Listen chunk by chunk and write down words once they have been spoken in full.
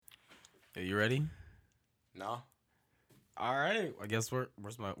Are you ready? No. All right. I guess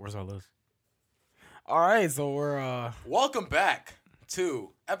where's our list? All right, so we're Welcome back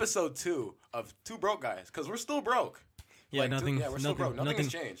to episode 2 of Two Broke Guys, because we're still broke. yeah, We're still broke. Nothing has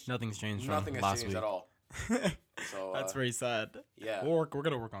changed. Nothing's changed Nothing from has last changed week. at all. So That's very sad. yeah. We're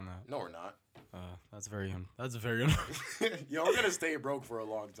gonna work on that. No, we're not. That's very Yo, we're gonna stay broke for a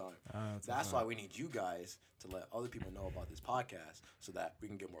long time. That's why why we need you guys to let other people know about this podcast, so that we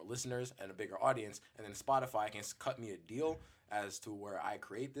can get more listeners and a bigger audience. And then Spotify can cut me a deal as to where I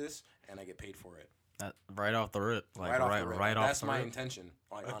create this and I get paid for it. right off the rip, Right off the rip. That's my intention.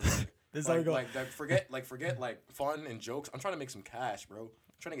 Like, honestly. This is how we go. forget fun and jokes. I'm trying to make some cash, bro. I'm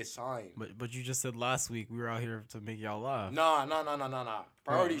trying to get signed. But you just said last week we were out here to make y'all laugh. Nah.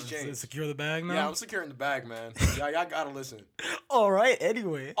 Priorities change. Secure the bag now. Yeah, I'm securing the bag, man. Y'all gotta listen. All right.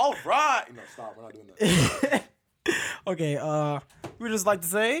 Anyway. All right. No, stop. We're not doing that. Okay. We just like to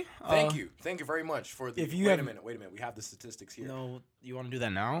say Thank you very much for the. If you wait have- a minute. We have the statistics here. No, you want to do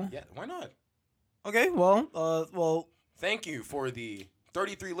that now? Yeah, why not? Okay. Well. Thank you for the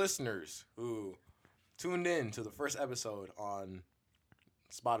 33 listeners who tuned in to the first episode on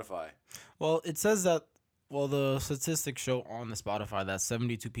Spotify. Well, it says that. Well, the statistics show on the Spotify that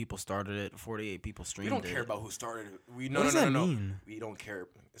 72 people started it, 48 people We streamed it. don't care about who started it. What does that mean? We don't care.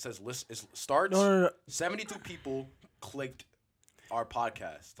 It says it starts. No. 72 people clicked our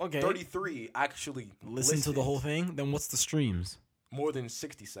podcast. Okay. 33 actually Listen to the listened. whole thing. Then what's the streams? More than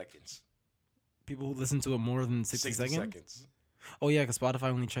 60 seconds. People who listen to it more than 60 seconds? Oh, yeah, because Spotify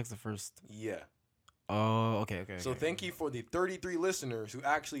only checks the first. Yeah. Oh, okay. So thank you for the 33 listeners who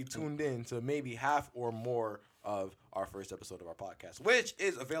actually tuned in to maybe half or more of our first episode of our podcast, which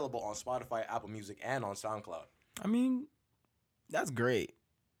is available on Spotify, Apple Music, and on SoundCloud. I mean, that's great.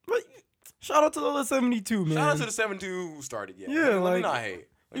 But shout out to the other 72, man. Shout out to the 72 who started. Yeah, Yeah, let me like, not hate.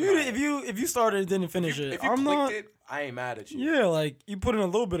 If you started and didn't finish it, if you I'm clicked not. it, I ain't mad at you. Yeah, like you put in a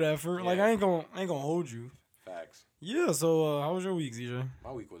little bit of effort. Like Yeah. I ain't gonna hold you. Facts. Yeah. So how was your week, CJ?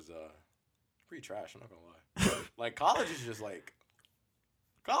 My week was pretty trash. I'm not gonna lie. Like college is just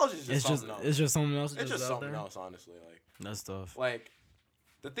something else. It's just something else. It's just out something there. else, honestly. Like That's tough. like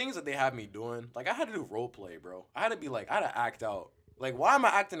the things that they have me doing. Like I had to do role play, bro. I had to act out. Like why am I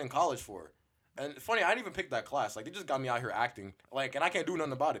acting in college for? And funny, I didn't even pick that class. Like they just got me out here acting. Like, and I can't do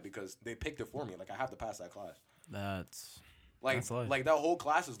nothing about it because they picked it for me. Like I have to pass that class. That's life. Like that whole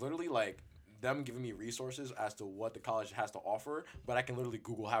class is literally like them giving me resources as to what the college has to offer, but I can literally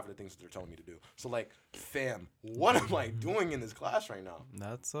Google half of the things that they're telling me to do. So like, fam, what am I doing in this class right now?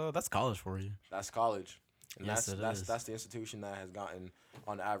 That's college for you. That's college. And Yes, that's the institution that has gotten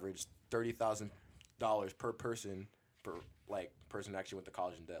on average $30,000 per person per person actually went to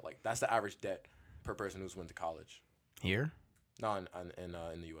college in debt. Like that's the average debt per person who's went to college. Here? No, in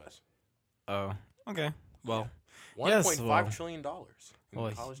the U.S. Oh, okay. Well, $1.5 trillion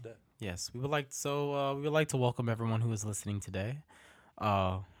in college debt. yes, we would like to welcome everyone who is listening today.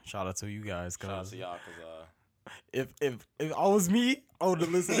 Shout out to you guys. Shout out to y'all, cause If I was me, I would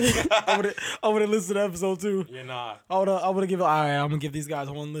have listened. I would have listened to episode 2. you're not. I would have given. All right, I'm gonna give these guys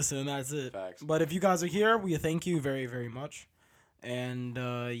one listen, and that's it. Facts. But if you guys are here, we thank you very, very much. And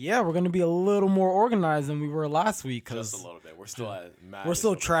yeah, we're gonna be a little more organized than we were last week. Just a little bit. We're still we're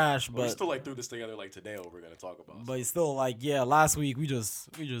still trash, but we still like threw this together like today. What we're gonna talk about. But still, like, yeah, last week we just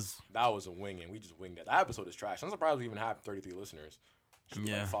That was a wing, and we just winged it. That episode is trash. I'm surprised we even have 33 listeners. Just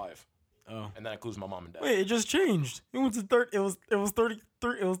Yeah. like 5. Oh. And that includes my mom and dad. Wait, it just changed. It went to 30. It was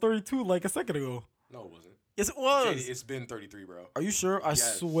 33. It was 32 like a second ago. No, it wasn't. Yes, it was. JD, it's been 33, bro. Are you sure? I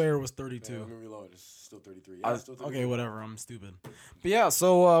Yes. swear it was 32. Yeah, let me reload. It's still 33. Yeah, it's still 33. Okay, whatever. I'm stupid. But yeah,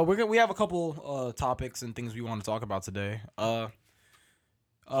 so we have a couple topics and things we want to talk about today. Hope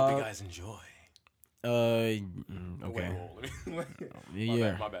you guys enjoy. Okay. Wait,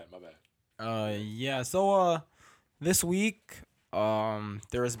 Yeah. My bad. Yeah. So this week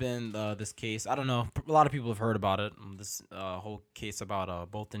there has been this case. I don't know. A lot of people have heard about it. This whole case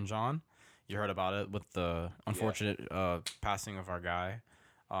about Botham Jean. You heard about it with the unfortunate passing of our guy,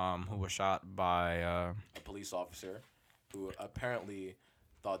 who was shot by A police officer who apparently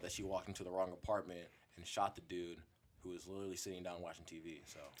thought that she walked into the wrong apartment and shot the dude who was literally sitting down watching TV.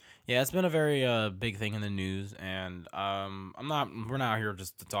 So yeah, it's been a very big thing in the news, and we're not here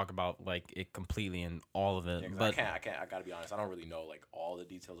just to talk about like it completely and all of it. yeah, but I gotta be honest. I don't really know like all the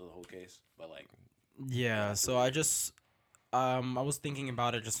details of the whole case, but like yeah, so I was thinking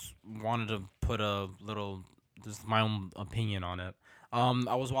about it, just wanted to put just my own opinion on it.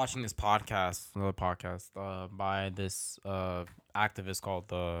 I was watching another podcast by this activist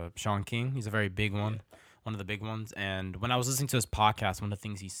called Sean King. He's a very big one. one of the big ones. And when I was listening to his podcast, one of the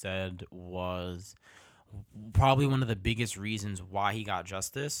things he said was probably one of the biggest reasons why he got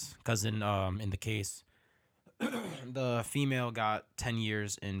justice. Because in the case, the female got 10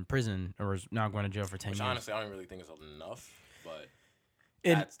 years in prison, or is now going to jail for 10 Which years. honestly, I don't really think is enough, but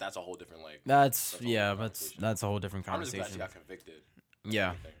that's a whole different That's a whole different I'm just glad conversation. she got convicted.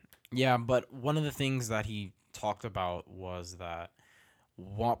 Yeah. Yeah, but one of the things that he talked about was that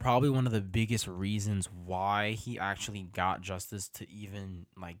probably one of the biggest reasons why he actually got justice to even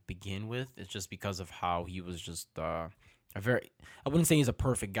like begin with is just because of how he was just a very, I wouldn't say he's a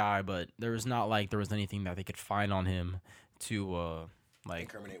perfect guy, but there was not like there was anything that they could find on him to like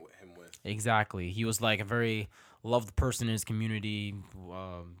Incriminate him with. Exactly. He was like a very loved person in his community,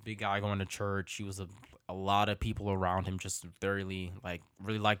 big guy going to church. He was a lot of people around him just really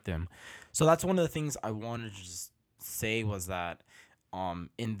liked him. So that's one of the things I wanted to just say was that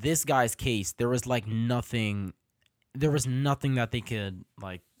in this guy's case there was nothing that they could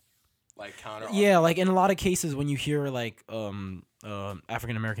like Counter. yeah, like in a lot of cases when you hear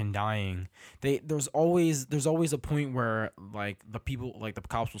African American dying, there's always a point where like the people, like the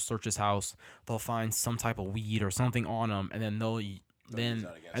cops will search his house, they'll find some type of weed or something on him, and then they'll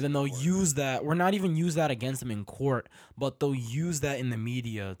use that, or not even use that against him in court, but they'll use that in the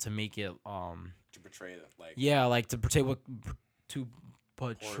media to make it to portray that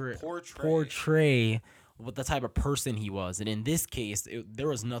portray what the type of person he was. And in this case, there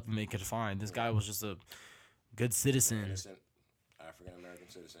was nothing they could find. This guy was just a good citizen, innocent African American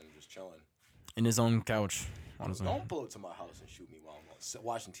citizen, just chilling in his own couch. Don't pull up to my house and shoot me while I'm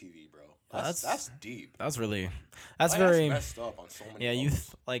watching TV, bro. That's deep. That's very messed up on so many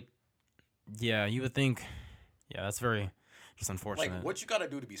levels. You would think, that's very just unfortunate. Like, what you gotta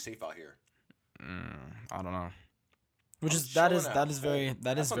do to be safe out here? I don't know. That's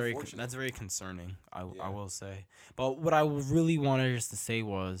very concerning. I will say. But what I really wanted just to say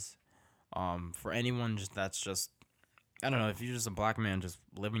was, for anyone that's just, I don't know, if you're just a black man just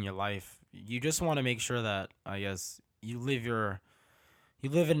living your life, you just want to make sure that, I guess, you live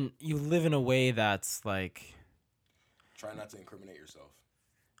in a way that's like, try not to incriminate yourself.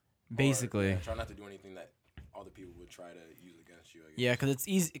 Basically, try not to do anything that other people would try to use against you, I guess. Yeah,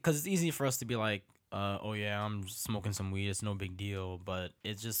 because it's easy for us to be like, oh yeah, I'm smoking some weed, it's no big deal. But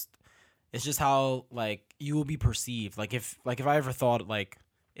it's just how like you will be perceived. Like if I ever thought, like,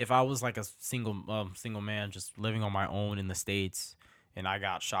 if I was like a single man just living on my own in the States and I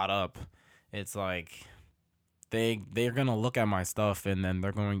got shot up, it's like they're gonna look at my stuff and then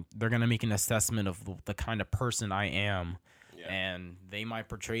they're gonna make an assessment of the kind of person I am, and they might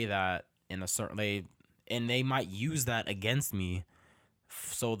portray that in a certain way, and they might use that against me,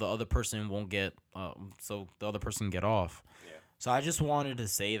 so the other person won't get get off. Yeah. So I just wanted to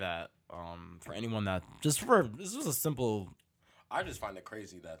say that for anyone that this was a simple. I just find it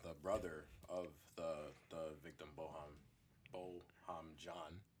crazy that the brother of the victim, Botham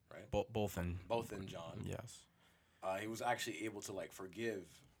Jean, right? Botham Jean. Yes. He was actually able to like forgive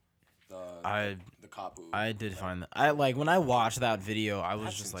the cop who. I did find that. I like when I watched that video, I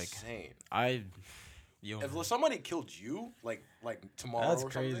was just insane. like, if somebody killed you, like tomorrow, that's or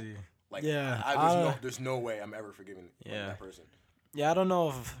crazy. Something, like, yeah, there's no way I'm ever forgiving that person. Yeah, I don't know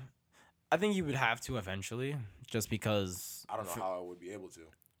if. I think you would have to eventually, just because. I don't know how I would be able to.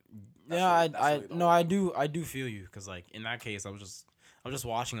 I do feel you, because like in that case, I was just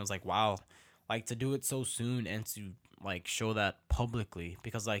watching. I was like, wow, like to do it so soon and to like show that publicly,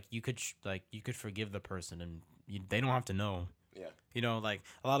 because like you could forgive the person and they don't have to know. Yeah. You know, like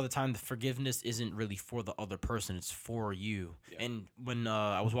a lot of the time the forgiveness isn't really for the other person, it's for you. Yeah. And when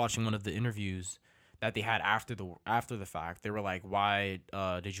I was watching one of the interviews that they had after the fact, they were like, why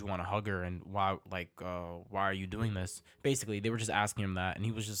did you want to hug her, and why are you doing this? Basically, they were just asking him that, and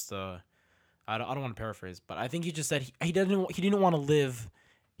he was just I don't want to paraphrase, but I think he just said he didn't want to live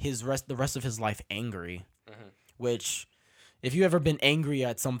the rest of his life angry. Mm-hmm. Which, if you ever been angry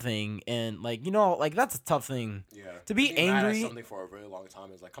at something and like, you know, like that's a tough thing. Yeah. To be angry mad at something for a really long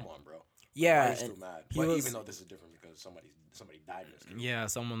time is like, come on, bro. Yeah. Why are you still mad? But even though this is different because somebody died in this case. Yeah,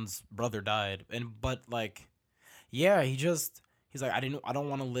 someone's brother died, but like, yeah, he's like, I don't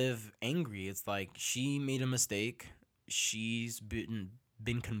want to live angry. It's like she made a mistake. She's been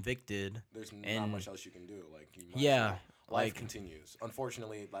convicted. There's not much else you can do. Like, life continues.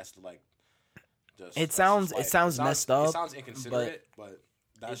 Unfortunately, that's like. It sounds messed up. It sounds inconsiderate, but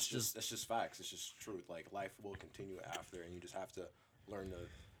that's just facts. It's just truth. Like, life will continue after, and you just have to learn to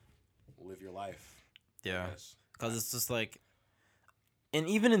live your life. Yeah, because it's just like, and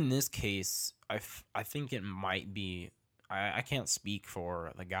even in this case, I think it might be. I can't speak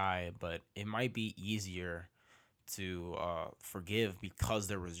for the guy, but it might be easier to forgive because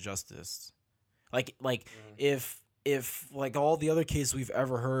there was justice. Like if like all the other cases we've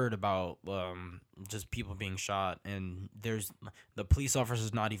ever heard about just people being shot and there's the police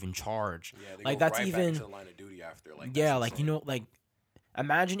officer's not even charged. Yeah, they Like go that's right back even into the line of duty after. Like, yeah, that's like insane. like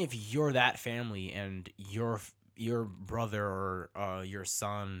imagine if you're that family and your brother or your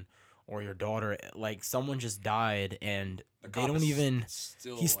son or your daughter, like someone just died and The they cop don't is even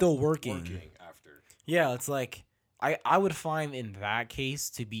still he's like, still working. after. Yeah, it's like I would find in that case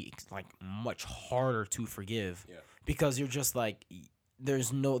to be like much harder to forgive Yeah. because you're just like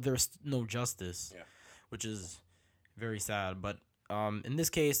there's no justice, Yeah. which is very sad. But in this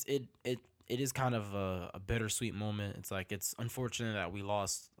case, it is kind of a bittersweet moment. It's like it's unfortunate that we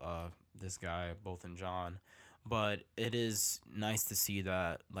lost this guy, Botham Jean, but it is nice to see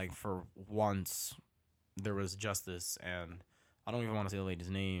that like for once there was justice. And I don't even want to say the lady's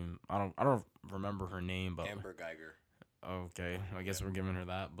name. I don't remember her name, but Amber Geiger. okay, I guess we're giving her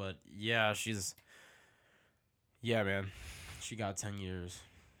that. But yeah, yeah, man, she got 10 years,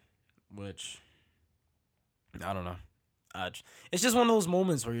 which I don't know. It's just one of those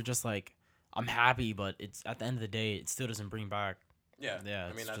moments where you're just like, I'm happy, but it's at the end of the day, it still doesn't bring back. Yeah. Yeah,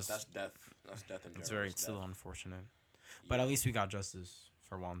 I mean, it's that's death. That's death in general. it's very It's still death. unfortunate. But at least we got justice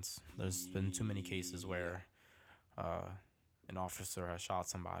for once. There's been too many cases where uh, an officer has shot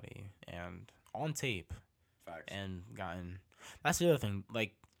somebody and on tape Facts. and gotten. That's the other thing.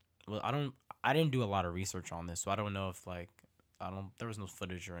 Like, well, I didn't do a lot of research on this, so I don't know if like there was no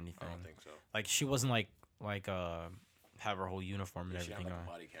footage or anything. I don't think so. Like she wasn't like have her whole uniform and Yeah, she had everything like on.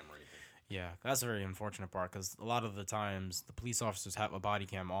 a body cam or anything. Yeah, that's a very unfortunate part because a lot of the times the police officers have a body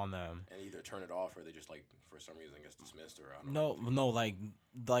cam on them. And either turn it off or they just like for some reason gets dismissed or I don't know. No,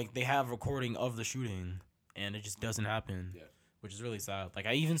 like they have recording of the shooting and it just doesn't happen. Yeah. Which is really sad. Like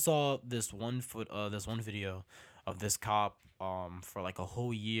I even saw this one video of this cop for like a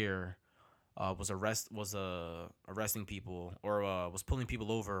whole year was arresting people or was pulling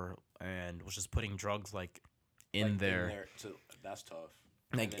people over and was just putting drugs like in their That's tough.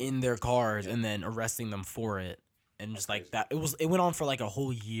 like And then- in their cars yeah. and then arresting them for it and just like crazy. that it went on for like a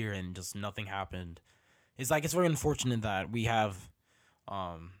whole year and just nothing happened. It's like it's very unfortunate that we have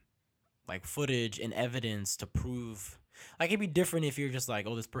like footage and evidence to prove. Like it'd be different if you're just like,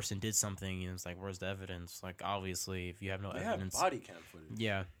 oh, this person did something and it's like, where's the evidence? Like obviously if you have no They evidence. have body cam footage.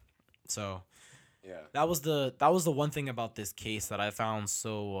 Yeah. So Yeah. that was the one thing about this case that I found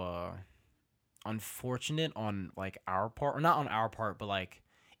so unfortunate on like our part, or not on our part, but like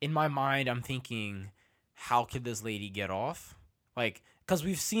in my mind, I'm thinking, how could this lady get off? Like, cause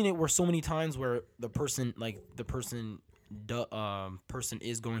we've seen it where so many times where the person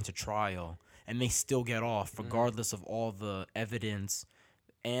is going to trial and they still get off regardless of all the evidence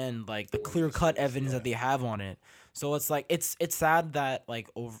and like the clear cut evidence that they have on it. So it's like it's sad that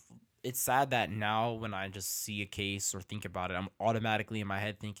it's sad that now when I just see a case or think about it, I'm automatically in my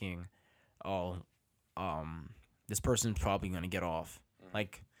head thinking, oh, this person's probably gonna get off.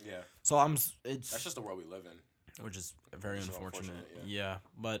 Like, Yeah. so it's That's just the world we live in. which is very Which is unfortunate. unfortunate, Yeah,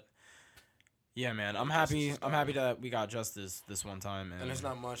 but yeah, man, I'm Justice happy. is I'm happy that we got justice this one time. And there's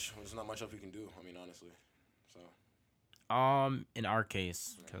not much else we can do. I mean, honestly. So. In our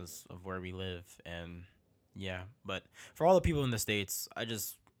case, because of where we live, and yeah, but for all the people in the States, I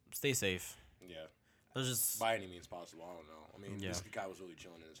just stay safe. Yeah. Let's just By any means possible. I don't know. I mean, Yeah. this guy was really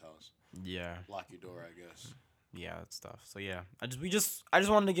chilling in his house. yeah, Lock your door, I guess. yeah, that stuff. So yeah, I just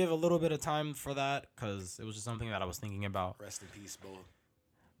wanted to give a little bit of time for that because it was just something that I was thinking about. Rest in peace,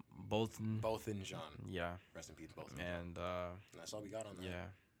 Both, both in John. yeah, Rest in peace, both. In John. and And that's all we got on that.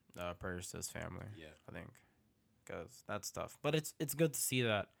 yeah, prayers to his family. Yeah. I think, because that's tough. But it's good to see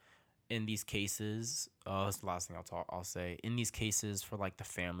that in these cases. That's the last thing I'll say. In these cases for like the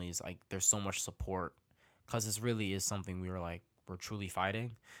families, like there's so much support, because this really is something we're truly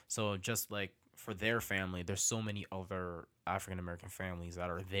fighting. So just like for their family, there's so many other African American families that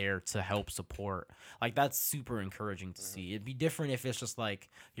are there to help support. Like that's super encouraging to see. It'd be different if it's just like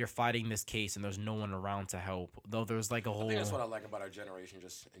you're fighting this case and there's no one around to help. Though there's like a whole. I think that's what I like about our generation,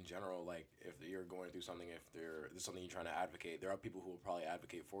 just in general. Like, if you're going through something, if there's something you're trying to advocate, there are people who will probably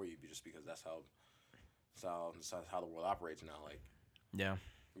advocate for you, just because that's how the world operates now. Like, Yeah.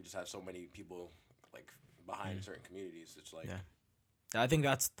 we just have so many people like behind certain communities. It's like, Yeah. I think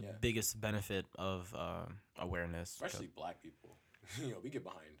that's the Yeah. biggest benefit of awareness. especially black people, we get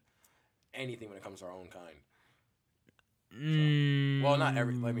behind anything when it comes to our own kind. Well, not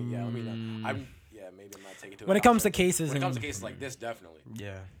every. I mean, yeah. I mean, maybe I'm not taking it to. When it comes to cases when it comes to and- cases like this, definitely.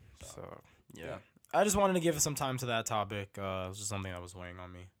 Yeah. So, So yeah. yeah. I just wanted to give some time to that topic. It was just something that was weighing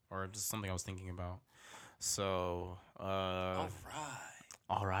on me, or just something I was thinking about. So, all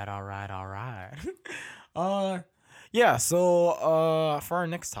right. Yeah. So, for our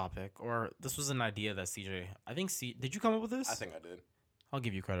next topic, or this was an idea that CJ. Did you come up with this? I think I did. I'll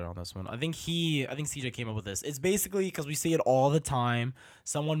give you credit on this one. I think CJ came up with this. It's basically because we see it all the time.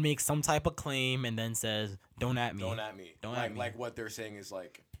 Someone makes some type of claim and then says, "Don't at me." Don't at me. Like what they're saying is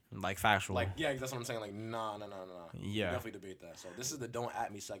like factual. Like, yeah, that's what I'm saying. Like, nah. Yeah. Definitely debate that. So this is the don't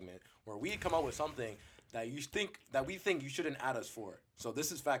at me segment where we come up with something that we think you shouldn't at us for. So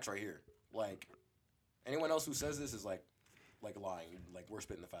this is facts right here. Like, anyone else who says this is like lying. Like, we're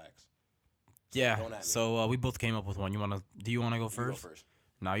spitting the facts. Yeah. So we both came up with one. Do you wanna go first? You go first.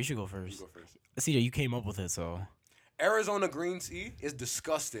 No, you should go first. You go first. CJ, you came up with it, so. Arizona green tea is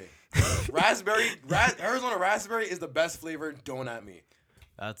disgusting. Arizona raspberry is the best flavor. Don't at me.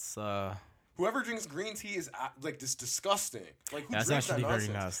 That's Whoever drinks green tea is like this disgusting. Like who that's drinks actually that very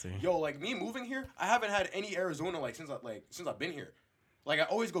nonsense? nasty. Yo, like me moving here, I haven't had any Arizona since I've been here. Like I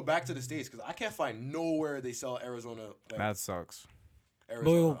always go back to the States because I can't find nowhere they sell Arizona. Like, That sucks.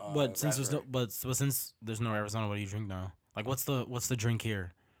 Arizona, but since raspberry. since there's no Arizona, what do you drink now? Like what's the drink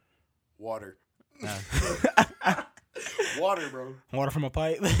here? Water. Yeah. Water, bro. Water from a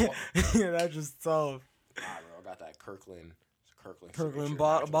pipe. That's just tough. Nah, bro, I got that Kirkland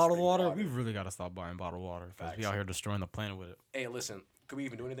Bottled water. We really gotta stop buying bottled water because we out here destroying the planet with it. Hey, listen, could we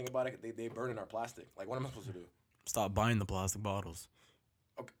even do anything about it? They burn in our plastic. Like, what am I supposed to do? Stop buying the plastic bottles.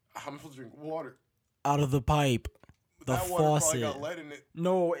 Okay, how am I supposed to drink water? Out of the pipe. The that water faucet. probably got lead in it.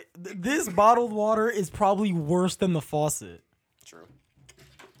 No, this bottled water is probably worse than the faucet. True.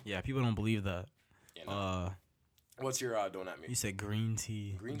 Yeah, people don't believe that. Yeah, no. What's your don't at me? You said green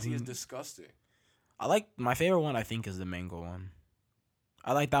tea. Green tea is disgusting. I like my favorite one. I think is the mango one.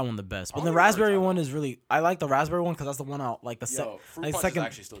 I like that one the best. But I the don't even raspberry try one that. is really. I like the raspberry one because that's the one out like the Fruit like punch second. is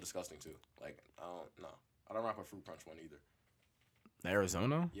actually still disgusting too. Like I don't rock with fruit punch one either.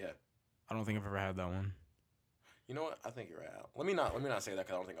 Arizona. Yeah. I don't think I've ever had that one. You know what? I think you're right. Let me not say that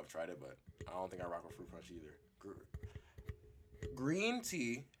because I don't think I've tried it, but I don't think I rock with fruit punch either. Green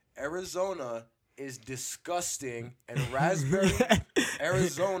tea, Arizona is disgusting, and raspberry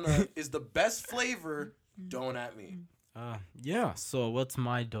Arizona is the best flavor. Don't at me. Yeah. So what's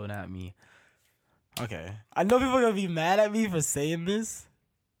my don't at me? Okay, I know people are gonna be mad at me for saying this,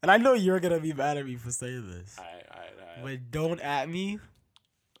 and I know you're gonna be mad at me for saying this. But don't at me.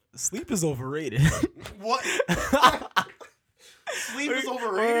 Sleep is overrated. What? Sleep is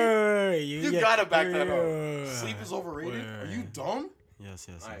overrated? You gotta back that up. Sleep is overrated? Are you dumb? Yes.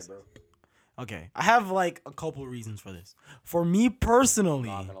 Alright, bro. Okay, I have like a couple reasons for this. For me personally,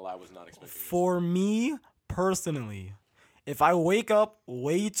 Not gonna lie, I was not expecting this. for me personally, if I wake up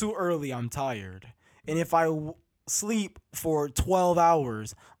way too early, I'm tired. And if I sleep for 12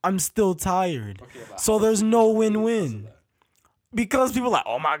 hours, I'm still tired. Okay, so there's no win-win. Because people are like,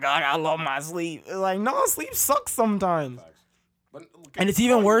 oh my God, I love my sleep. Like, no, sleep sucks sometimes. But, and it's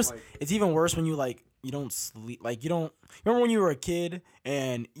even worse. It's even worse when you don't sleep. Like, you don't. Remember when you were a kid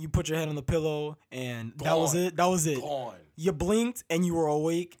and you put your head on the pillow and that was it? That was it. Gone. You blinked and you were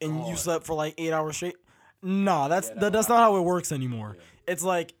awake and you slept for like 8 hours straight. Nah, that's not how it works anymore. Yeah. It's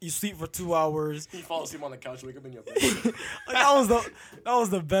like you sleep for 2 hours. You fall asleep on the couch, wake up in your bed. that was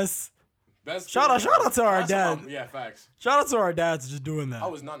the best. Shout out to our dad. Yeah, facts. Shout out to our dads just doing that. I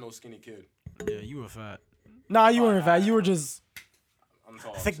was not no skinny kid. Yeah, you were fat. Nah, you weren't fat. You were just I'm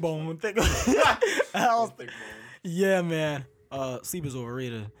tall. thick bone. Thick bone. Yeah, man. Sleep is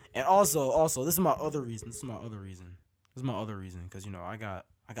overrated. And also, this is my other reason. Because I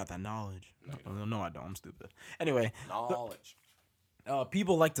got that knowledge. No, I don't. I'm stupid. Anyway, knowledge.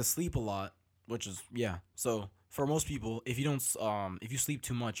 People like to sleep a lot, which is So for most people, if you sleep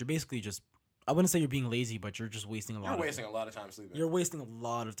too much, you're basically just. I wouldn't say you're being lazy, but you're just wasting a lot. You're wasting a lot of time sleeping. You're wasting a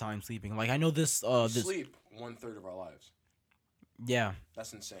lot of time sleeping. Like I know this. Sleep 1/3 of our lives. Yeah.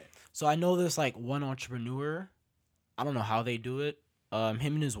 That's insane. So I know this like one entrepreneur. I don't know how they do it. Him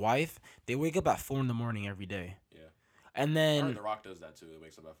and his wife, they wake up at 4 a.m. every day. Yeah. And then I heard The Rock does that too. He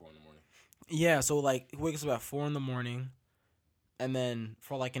wakes up at 4 a.m. Yeah. So like he wakes up at 4 a.m. and then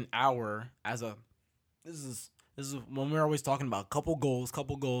for like an hour this is when we're always talking about couple goals.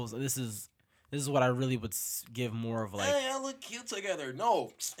 This is what I really would give more of like. Hey, I look cute together.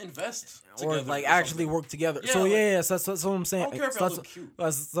 No, invest together. Or like actually work together. Yeah, so so that's what I'm saying. I don't care if I look cute.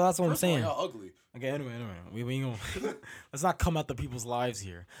 That's what I'm saying. Y'all ugly. Okay, anyway, we ain't gonna let's not come at the people's lives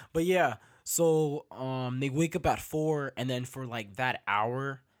here. But yeah, so they wake up at 4 and then for like that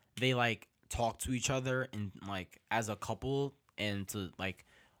hour they like talk to each other and like as a couple and to like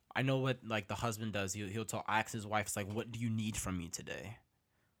I know what like the husband does. He'll ask his wife, it's like, what do you need from me today?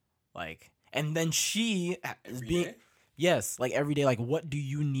 Like, and then she is Every being day? yes, like every day, like, what do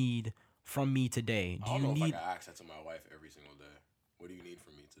you need from me today? I Do don't you know if I need? can ask that to my wife every single day. What do you need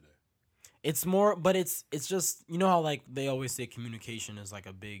from me today? It's more, but it's just you know how like they always say communication is like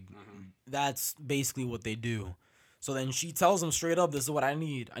a big. Mm-hmm. That's basically what they do. So then she tells them straight up, "This is what I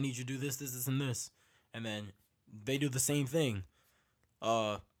need. I need you to do this, this, and this," and then they do the same thing.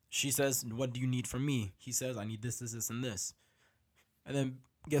 She says, "What do you need from me?" He says, "I need this, this, this, and this." And then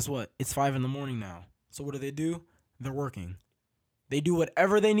guess what? It's 5 a.m. now. So what do? They're working. They do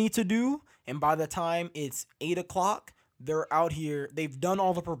whatever they need to do, and by the time it's 8 o'clock, they're out here. They've done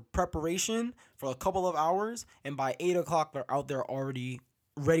all the preparation for a couple of hours, and by 8 o'clock, they're out there already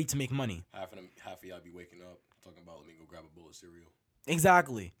ready to make money. Half of y'all be waking up talking about let me go grab a bowl of cereal.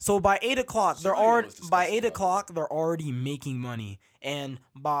 Exactly. So by 8 o'clock, Cereal is by disgusting, 8 o'clock they're already making money, and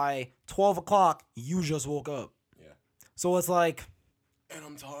by 12 o'clock, you just woke up. Yeah. So it's like, And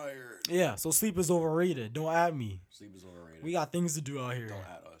I'm tired. yeah. So sleep is overrated. Don't add me. Sleep is overrated. We got things to do out here. Don't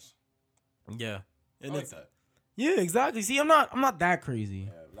add us. Yeah. I And like it's that. yeah, exactly. See, I'm not that crazy.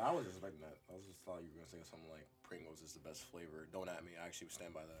 Yeah, I was expecting that. I was just thought you were gonna say something like Pringles is the best flavor. Don't at me. I actually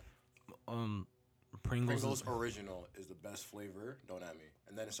stand by that. Pringles. Pringles original is the best flavor. Don't at me.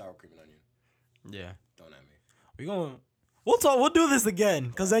 And then it's sour cream and onion. Yeah. Don't at me. We'll do this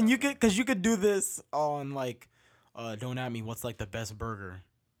again, cause then you could do this on like, don't at me. What's like the best burger?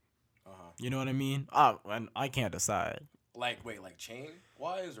 You know what I mean? And I can't decide. Like chain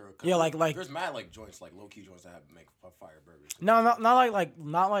wise or Yeah, like there's mad like joints like low key joints that have make fire burgers. no, not like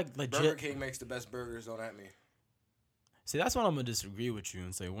legit. Burger King makes the best burgers. Don't at me. See, that's when I'm gonna disagree with you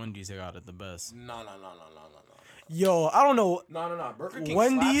and say Wendy's got it the best. No. Yo, I don't know. No. Burger King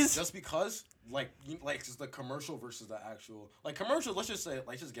Wendy's slaps just because like it's the commercial versus the actual like commercials. Let's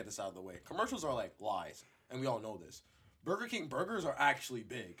just get this out of the way. Commercials are like lies, and we all know this. Burger King burgers are actually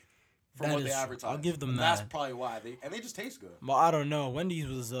big from That what they is true. advertise. I'll give them And that. That's probably why they just taste good. Well, I don't know. Wendy's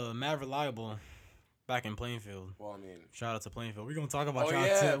was mad reliable back in Plainfield. Well, I mean, Shout out to Plainfield. We're gonna talk about Oh, y'all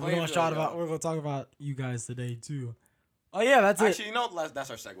yeah, too. Plainfield, We're gonna talk about you guys today too. Oh yeah, that's actually, it. you know, that's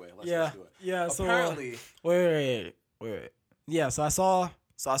our segue. Let's do it. Yeah. So Apparently, wait. Yeah. So I saw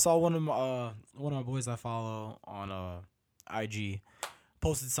one of my boys I follow on IG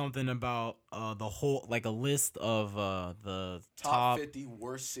posted something about the whole like a list of the top 50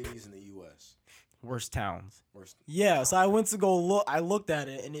 worst cities in the U.S. worst towns. Worst. Yeah, so I went to go look. I looked at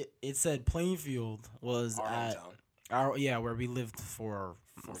it, and it said Plainfield was Our at hometown. where we lived for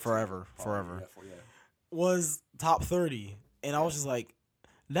 14, forever. Yeah. Was top 30, and I was just like,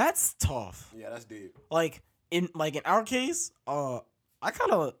 that's tough. Yeah, that's deep. Like in our case, I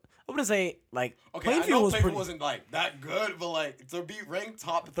wouldn't say like Okay, Plainfield I know was Plainfield pretty. wasn't like that good, but like to be ranked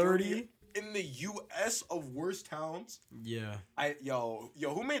top 30 in the U.S. of worst towns. Yeah. Yo,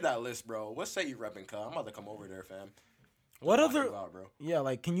 who made that list, bro? What state you repping, cuz? I'm about to come over there, fam. What Knock other? you out, bro? Yeah,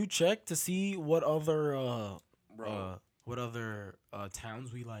 like can you check to see what other Bro.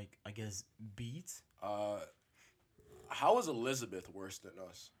 towns we like? I guess beat. How is Elizabeth worse than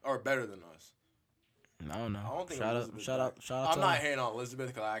us or better than us? I don't know. I don't think Shout out. I'm not hating on Elizabeth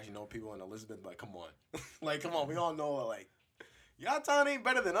because I actually know people in Elizabeth. Like, come on, like, come on. We all know like y'all town ain't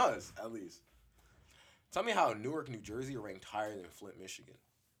better than us. At least, tell me how Newark, New Jersey, ranked higher than Flint, Michigan.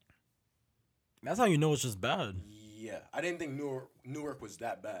 That's how you know it's just bad. Yeah, I didn't think Newark was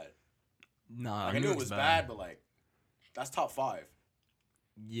that bad. Nah, Like, I knew it was bad, but like, that's top 5.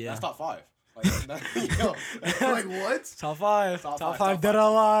 Yeah, That's top 5. Like, yo, like what? top 5. Top Top five, 5 top dead five,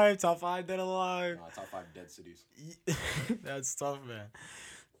 top alive. Top 5 dead alive. Nah, top 5 dead cities. That's tough, man.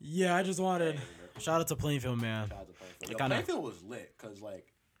 Yeah, I just wanted shout out to Plainfield, man. Shout out to Plainfield. It Yo, kinda- Plainfield was lit because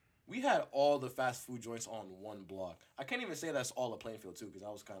like we had all the fast food joints on one block. I can't even say that's all of Plainfield too because I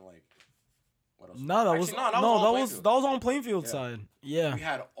was kind of like, what else? No, that Actually, was all that Plainfield. was on Plainfield Yeah. side. Yeah. We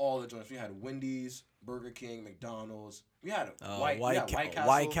had all the joints. We had Wendy's, Burger King, McDonald's. We had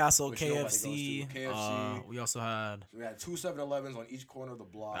White Castle, which nobody goes to. KFC. KFC. We also had We had 2 7-Elevens on each corner of the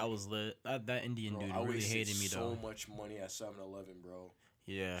block. that was lit. That Indian Bro, dude I really wasted hated me though. so much money at 7-Eleven, bro.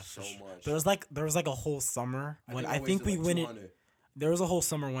 Yeah, So much. There was like a whole summer when I think we wasted, went like, it. 200. There was a whole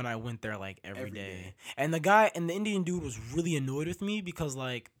summer when I went there like every Every day. day. And the Indian dude was really annoyed with me because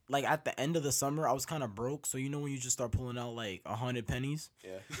like at the end of the summer I was kind of broke, so you know when you just start pulling out like 100 pennies.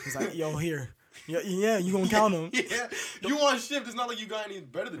 Yeah. He's like, yo, here. Yeah, you gonna count them? Yeah, you on shift. It's not like you got any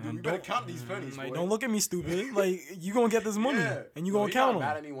better to do. You better count these pennies. Like, boy. don't look at me stupid. Like, you gonna get this money, Yeah. and you Yo, gonna he count got them.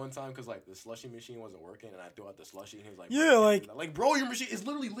 mad at me one time because like the slushy machine wasn't working, and I threw out the slushy, and he was like, Yeah, "Bro, like bro, your machine is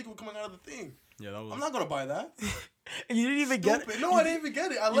literally liquid coming out of the thing. Yeah, that was. I'm not gonna buy that." You didn't even get it. No, I didn't even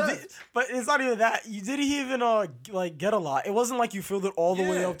get it. I left. But it's not even that. You didn't even like get a lot. It wasn't like you filled it all the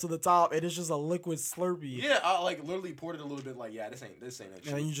way up to the top. It is just a liquid Slurpee. Yeah, I like literally poured it a little bit. Like, yeah, this ain't it.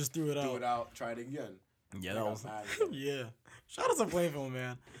 And then you just threw it out. Threw it out. Tried it again. Yeah, that was yeah. Shout out to Plainville,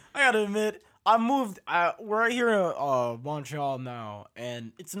 man. I gotta admit, I moved. We're right here in Montreal now,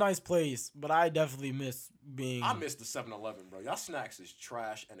 and it's a nice place. But I definitely miss being. I miss the 7-Eleven, bro. Y'all snacks is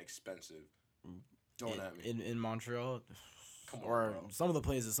trash and expensive. Don't at me. In Montreal. Come on, or bro. Some of the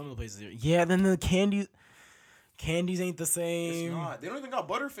places. Yeah, then the candies ain't the same. It's not. They don't even got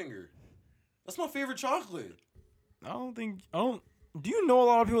Butterfinger. That's my favorite chocolate. I don't. Do you know a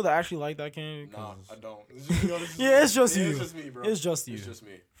lot of people that actually like that candy? Nah, I don't. Yeah, it's just you. It's just me, bro. It's just you. It's just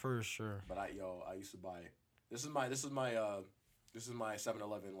me. For sure. But I used to buy. This is my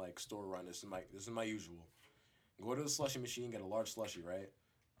 7-Eleven like store run. This is my usual. Go to the slushie machine, get a large slushie, right?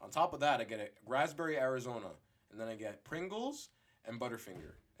 On top of that, I get a raspberry Arizona, and then I get Pringles and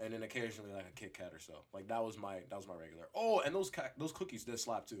Butterfinger, and then occasionally like a Kit Kat or so. Like that was my regular. Oh, and those cookies did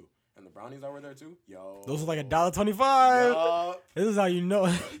slap too. And the brownies that were there too. Yo. Those were like $1.25. This is how you know.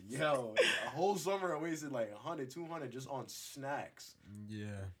 Yo, a whole summer I wasted like $100, $200 just on snacks. Yeah.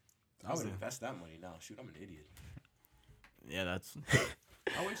 I would invest that money now. Shoot, I'm an idiot. Yeah, that's.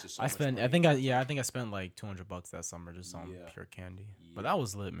 I wasted so much money. I think I spent like $200 that summer just on pure candy. Yeah. But that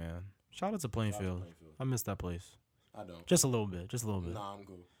was lit, man. Shout out to Plainfield. I miss that place. I don't. Just a little bit. Nah, I'm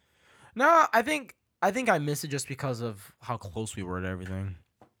cool. Nah, I think I miss it just because of how close we were to everything.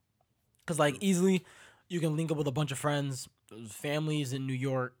 Cause like easily, you can link up with a bunch of friends, families in New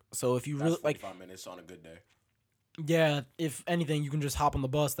York. So if you really like 5 minutes on a good day. Yeah, if anything, you can just hop on the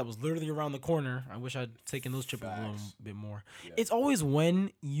bus that was literally around the corner. I wish I'd taken those trips a little bit more. Yeah. It's always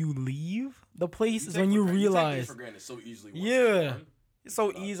when you leave the place is when you realize. You take for granted so easily. It's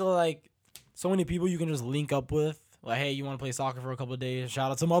so easy. Like so many people you can just link up with. Like, hey, you want to play soccer for a couple of days?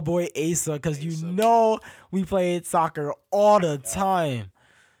 Shout out to my boy Asa, because you know we played soccer all the time.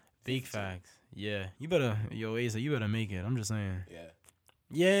 Big facts. Yeah. You better, Asa, you better make it. I'm just saying. Yeah.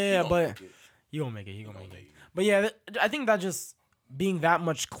 Yeah, but you gonna make it. You gonna make it. But yeah, I think that just being that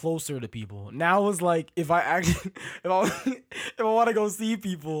much closer to people. Now is like, if I want to go see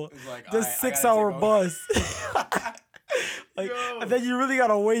people, like, this 6-hour bus. And then you really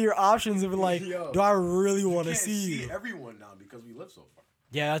gotta weigh your options and be like, do I really want to see you? Everyone now because we live so far.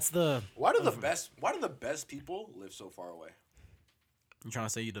 Yeah, that's the. Why do the best people live so far away? You trying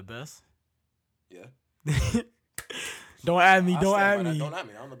to say you the best? Yeah. Don't add me. Don't add me.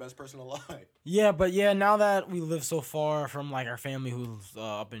 I'm the best person alive. Yeah, but yeah, now that we live so far from like our family who's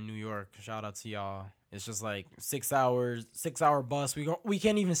up in New York, shout out to y'all. It's just like 6 hours, 6-hour bus. We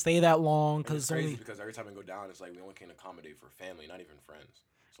can't even stay that long because it's crazy because every time we go down, it's like we only can accommodate for family, not even friends.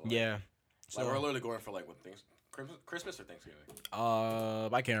 So like, yeah. So we're literally going for like what things? Christmas or Thanksgiving?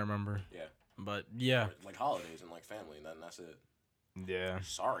 I can't remember. Yeah. But yeah. Or like holidays and like family, and that's it. Yeah.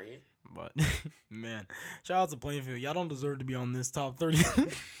 Sorry. But, man, shout out to Plainfield. Y'all don't deserve to be on this top 30. We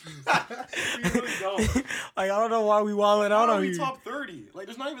really don't. Like, I don't know why we wilding out on here. Top 30? Like,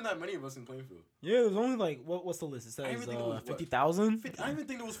 there's not even that many of us in Plainfield. Yeah, there's only like, what's the list? It says 50,000? I didn't even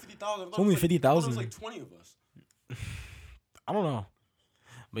think there was 50,000. It's only 50,000. There was like 20 of us. I don't know.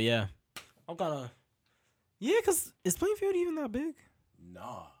 But yeah. I'm kind of. Yeah, because is Plainfield even that big?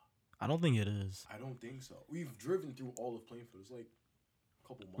 Nah. I don't think it is. I don't think so. We've driven through all of Plainfield. It's like a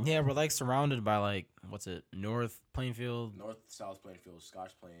couple months. Yeah, we're like surrounded by like, what's it? North Plainfield. North, South Plainfield,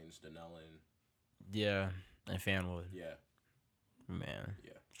 Scotch Plains, Denellen. Yeah, and Fanwood. Yeah. Man.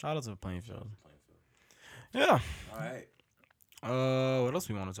 Yeah. Shout out to Plainfield. Yeah. All right. What else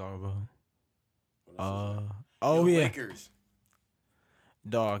we want to talk about? Lakers.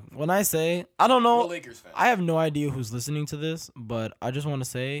 Dog, when I say, I don't know, Lakers fan. I have no idea who's listening to this, but I just want to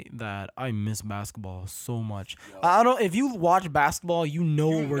say that I miss basketball so much. Yo. I don't. If you watch basketball, you know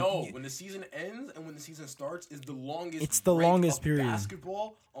when the season ends and when the season starts is the longest. It's the longest period.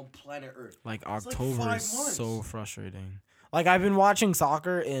 Basketball on planet Earth. Like October is so frustrating. Like I've been watching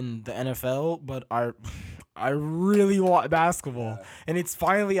soccer in the NFL, but I really want basketball, and it's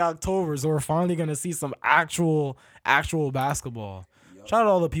finally October, so we're finally gonna see some actual basketball. Shout out to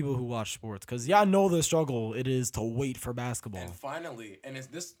all the people who watch sports, because y'all know the struggle it is to wait for basketball. And finally,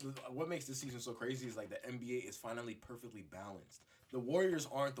 what makes this season so crazy is like the NBA is finally perfectly balanced. The Warriors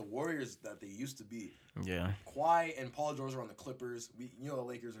aren't the Warriors that they used to be. Yeah. Kawhi and Paul George are on the Clippers. The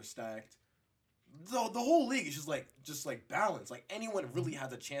Lakers are stacked. The whole league is just like balanced. Like anyone really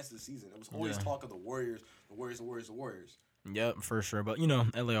has a chance this season. It was always talk of the Warriors. Yep, for sure. But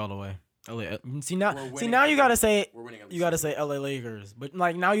LA all the way. LA. See now you gotta say LA Lakers, but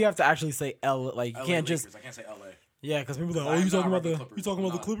like now you have to actually say L. Like you can't just. I can't say LA. Yeah, because people are like, I oh, am you talking not about the repping you Clippers. talking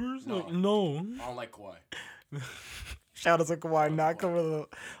about the Nah. Clippers? No. Like, no. I don't like Kawhi. Shout out to Kawhi, Shout out not to Kawhi. cover the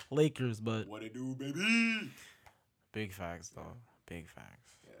Lakers, but What it do, baby? big facts though. Big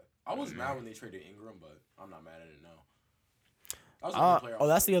facts. Yeah. I was mad when they traded Ingram, but I'm not mad at it now. That was the only player I Oh, was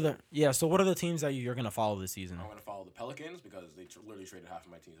that's the really- other. Yeah. So, what are the teams that you're gonna follow this season? I'm gonna follow the Pelicans because they literally traded half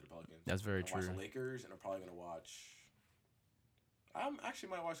of my team to the Pelicans. That's very I'm gonna true. watch the Lakers, and I'm probably gonna watch. I actually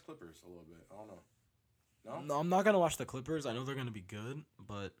might watch Clippers a little bit. I don't know. No. No, I'm not gonna watch the Clippers. I know they're gonna be good,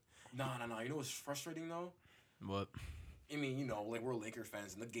 but No. You know what's frustrating though? what? I mean, you know, like we're Lakers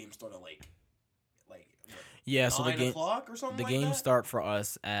fans, and the game started like what, Yeah. So the 9 game, o'clock or something. the like games that? start for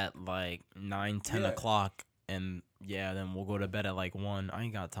us at like 9, 10 Yeah. o'clock, and yeah, then we'll go to bed at like 1. I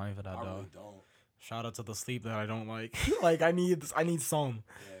ain't got time for that, I dog. really don't. Shout out to the sleep that I don't like. Like I need some.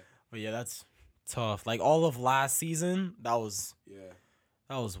 Yeah. But yeah, that's tough. Like all of last season, that was Yeah.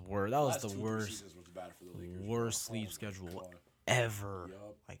 worst. That was Last the 2-3 worst seasons was bad for the Lakers, worst bro. sleep Oh my schedule God. ever.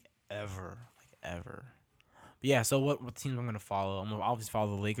 Yup. Like ever. But yeah, so what teams I'm gonna follow? I'm gonna obviously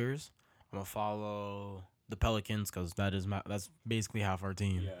follow the Lakers. I'm gonna follow the Pelicans because that's basically half our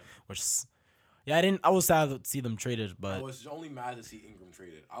team. Yeah. I was sad to see them traded, I but was only mad to see Ingram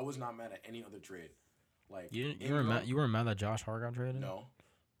traded. I was not mad at any other trade. Like you Ingram, weren't mad that Josh Hart got traded. No.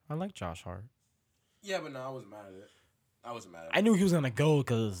 I like Josh Hart. Yeah, but no, I wasn't mad at it. I wasn't mad at it. I knew he was gonna go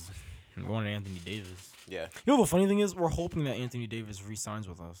because I'm going to Anthony Davis. Yeah. You know the funny thing is, we're hoping that Anthony Davis re-signs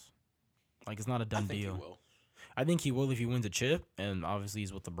with us. Like it's not a done I think deal. he will. I think he will if he wins a chip, and obviously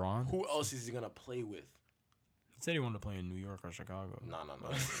he's with LeBron. Who else is he gonna play with? He said he wanted to play in New York or Chicago. No.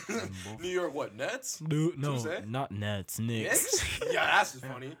 both. New York, what? Nets? Dude, no, you say? not Nets, Knicks. Knicks? Yeah, that's just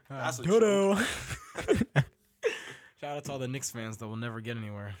funny. That's a Dodo. joke. Shout out to all the Knicks fans that will never get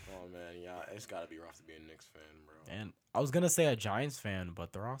anywhere. Oh man, yeah, it's gotta be rough to be a Knicks fan, bro. And I was gonna say a Giants fan,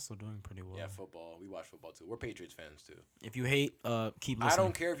 but they're also doing pretty well. Yeah, football. We watch football too. We're Patriots fans too. If you hate, keep listening. I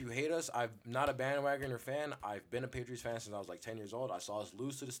don't care if you hate us. I'm not a bandwagoner fan. I've been a Patriots fan since I was like 10 years old. I saw us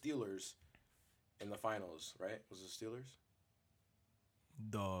lose to the Steelers in the finals, right? Was it Steelers?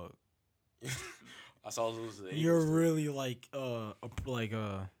 Dog. I saw us lose to the Eagles. You're too. really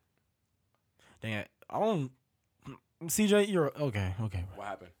dang it. I don't. CJ, you're okay. What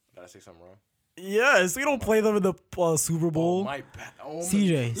happened? Did I say something wrong? Yes, we don't play them in the Super Bowl. Oh, my bad. Oh, my-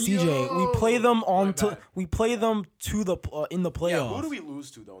 CJ, we play them My on to bad. we play them to the in the Yeah, playoffs. who do we lose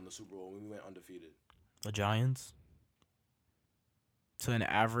to though in the Super Bowl when we went undefeated? The Giants. To an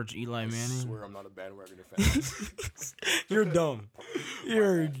average Eli I Manning. swear I'm not a bandwagoner fan. You're dumb.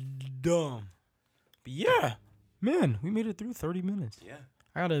 You're dumb. But yeah, man, we made it through 30 minutes. Yeah.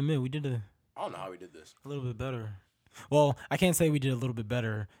 I gotta admit, we did a I don't know how we did this. little bit better. Well, I can't say we did a little bit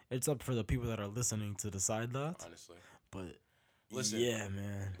better. It's up for the people that are listening to decide that. Honestly. But Listen. yeah,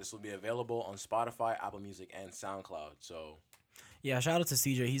 man. This will be available on Spotify, Apple Music, and SoundCloud. So Yeah, shout out to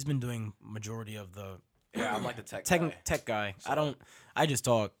CJ. He's been doing majority of the yeah, I'm like the tech guy. tech guy. So- I just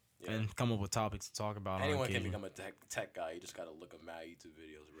talk Yeah. and come up with topics to talk about. Anyone on can occasion. become a tech guy. You just gotta look at mad YouTube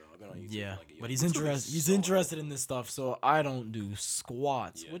videos, bro. I've been on YouTube. Yeah, for like a year. but he's YouTube is interested. He's so interested in this stuff, so I don't do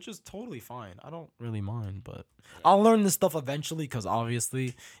squats, Yeah. which is totally fine. I don't really mind, but I'll learn this stuff eventually. Because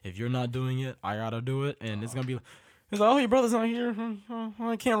obviously, if you're not doing it, I gotta do it, and it's gonna be. It's like, oh, your brother's not here.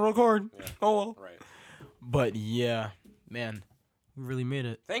 I can't record. Yeah. Oh well. Right. But yeah, man, we really made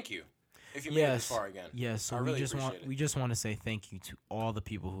it. Thank you. If you made it this far again. Yes. So I really appreciate it. we just want to say thank you to all the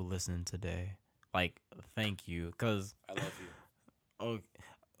people who listened today. Like, thank you, because I love you.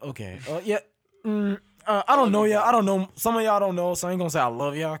 okay. Yeah. I don't know y'all. I don't know. Some of y'all don't know, so I ain't gonna say I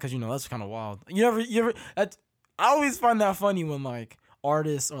love y'all because that's kind of wild. You ever? I always find that funny when like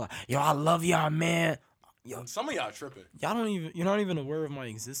artists are like, "Yo, I love y'all, man." Yo, Some of y'all tripping. you're not even aware of my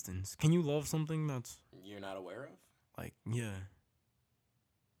existence. Can you love something that's You're not aware of? like, yeah?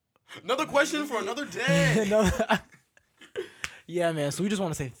 Another question for another day. No. Yeah, man. So we just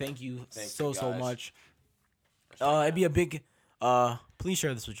want to say thank you Thank so you, guys. much. It'd be a big. Please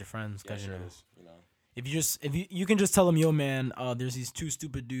share this with your friends, Yeah, because sure you know. is, you know. If you can just tell them, yo, man, there's these two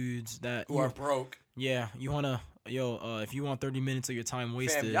stupid dudes that Who are broke. yeah, you wanna if you want 30 minutes of your time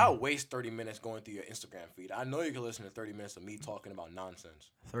wasted. Fam, y'all waste 30 minutes going through your Instagram feed. I know you can listen to 30 minutes of me talking about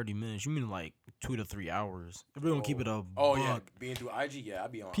nonsense. 30 minutes. You mean like 2 to 3 hours? If we don't keep it a Oh, buck. yeah. Being through IG, yeah, I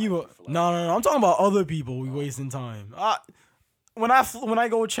be on People, IG for like, no. I'm talking about other people we wasting time. When I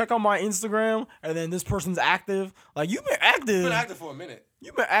go check on my Instagram and then this person's active, like you've been active. I've been active for a minute.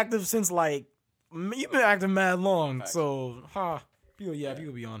 You've been active since like you've been active mad long. Facts. So, people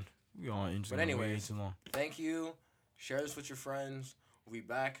be on Instagram But anyways, way too long. Thank you. Share this with your friends. We'll be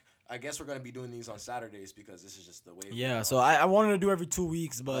back I guess we're gonna be doing these on Saturdays because this is just the way. Yeah, so I wanted to do every 2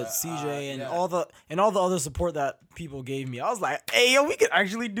 weeks, but CJ and all the other support that people gave me, I was like, hey, yo, we could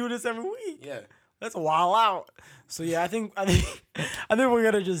actually do this every week. Yeah. That's a while out. So yeah, I think we're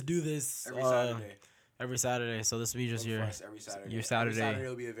gonna just do this Every Saturday. Every Saturday. So this will be just your every Saturday. Your Saturday. Every Saturday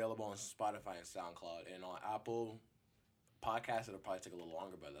will be available on Spotify and SoundCloud, and on Apple Podcasts. It'll probably take a little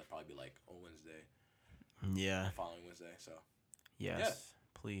longer, but that'll probably be like on Wednesday. Yeah. Following Wednesday. So. Yes. Yeah.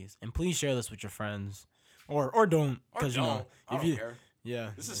 Please, and please share this with your friends, or don't, because you know I don't care. Yeah.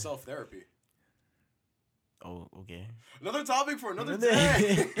 This is self-therapy. Oh, okay. Another topic for another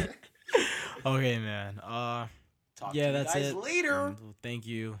day. Okay, man. Talk yeah, to that's you guys it. later. And thank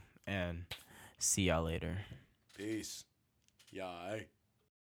you, and see y'all later. Peace. Yeah.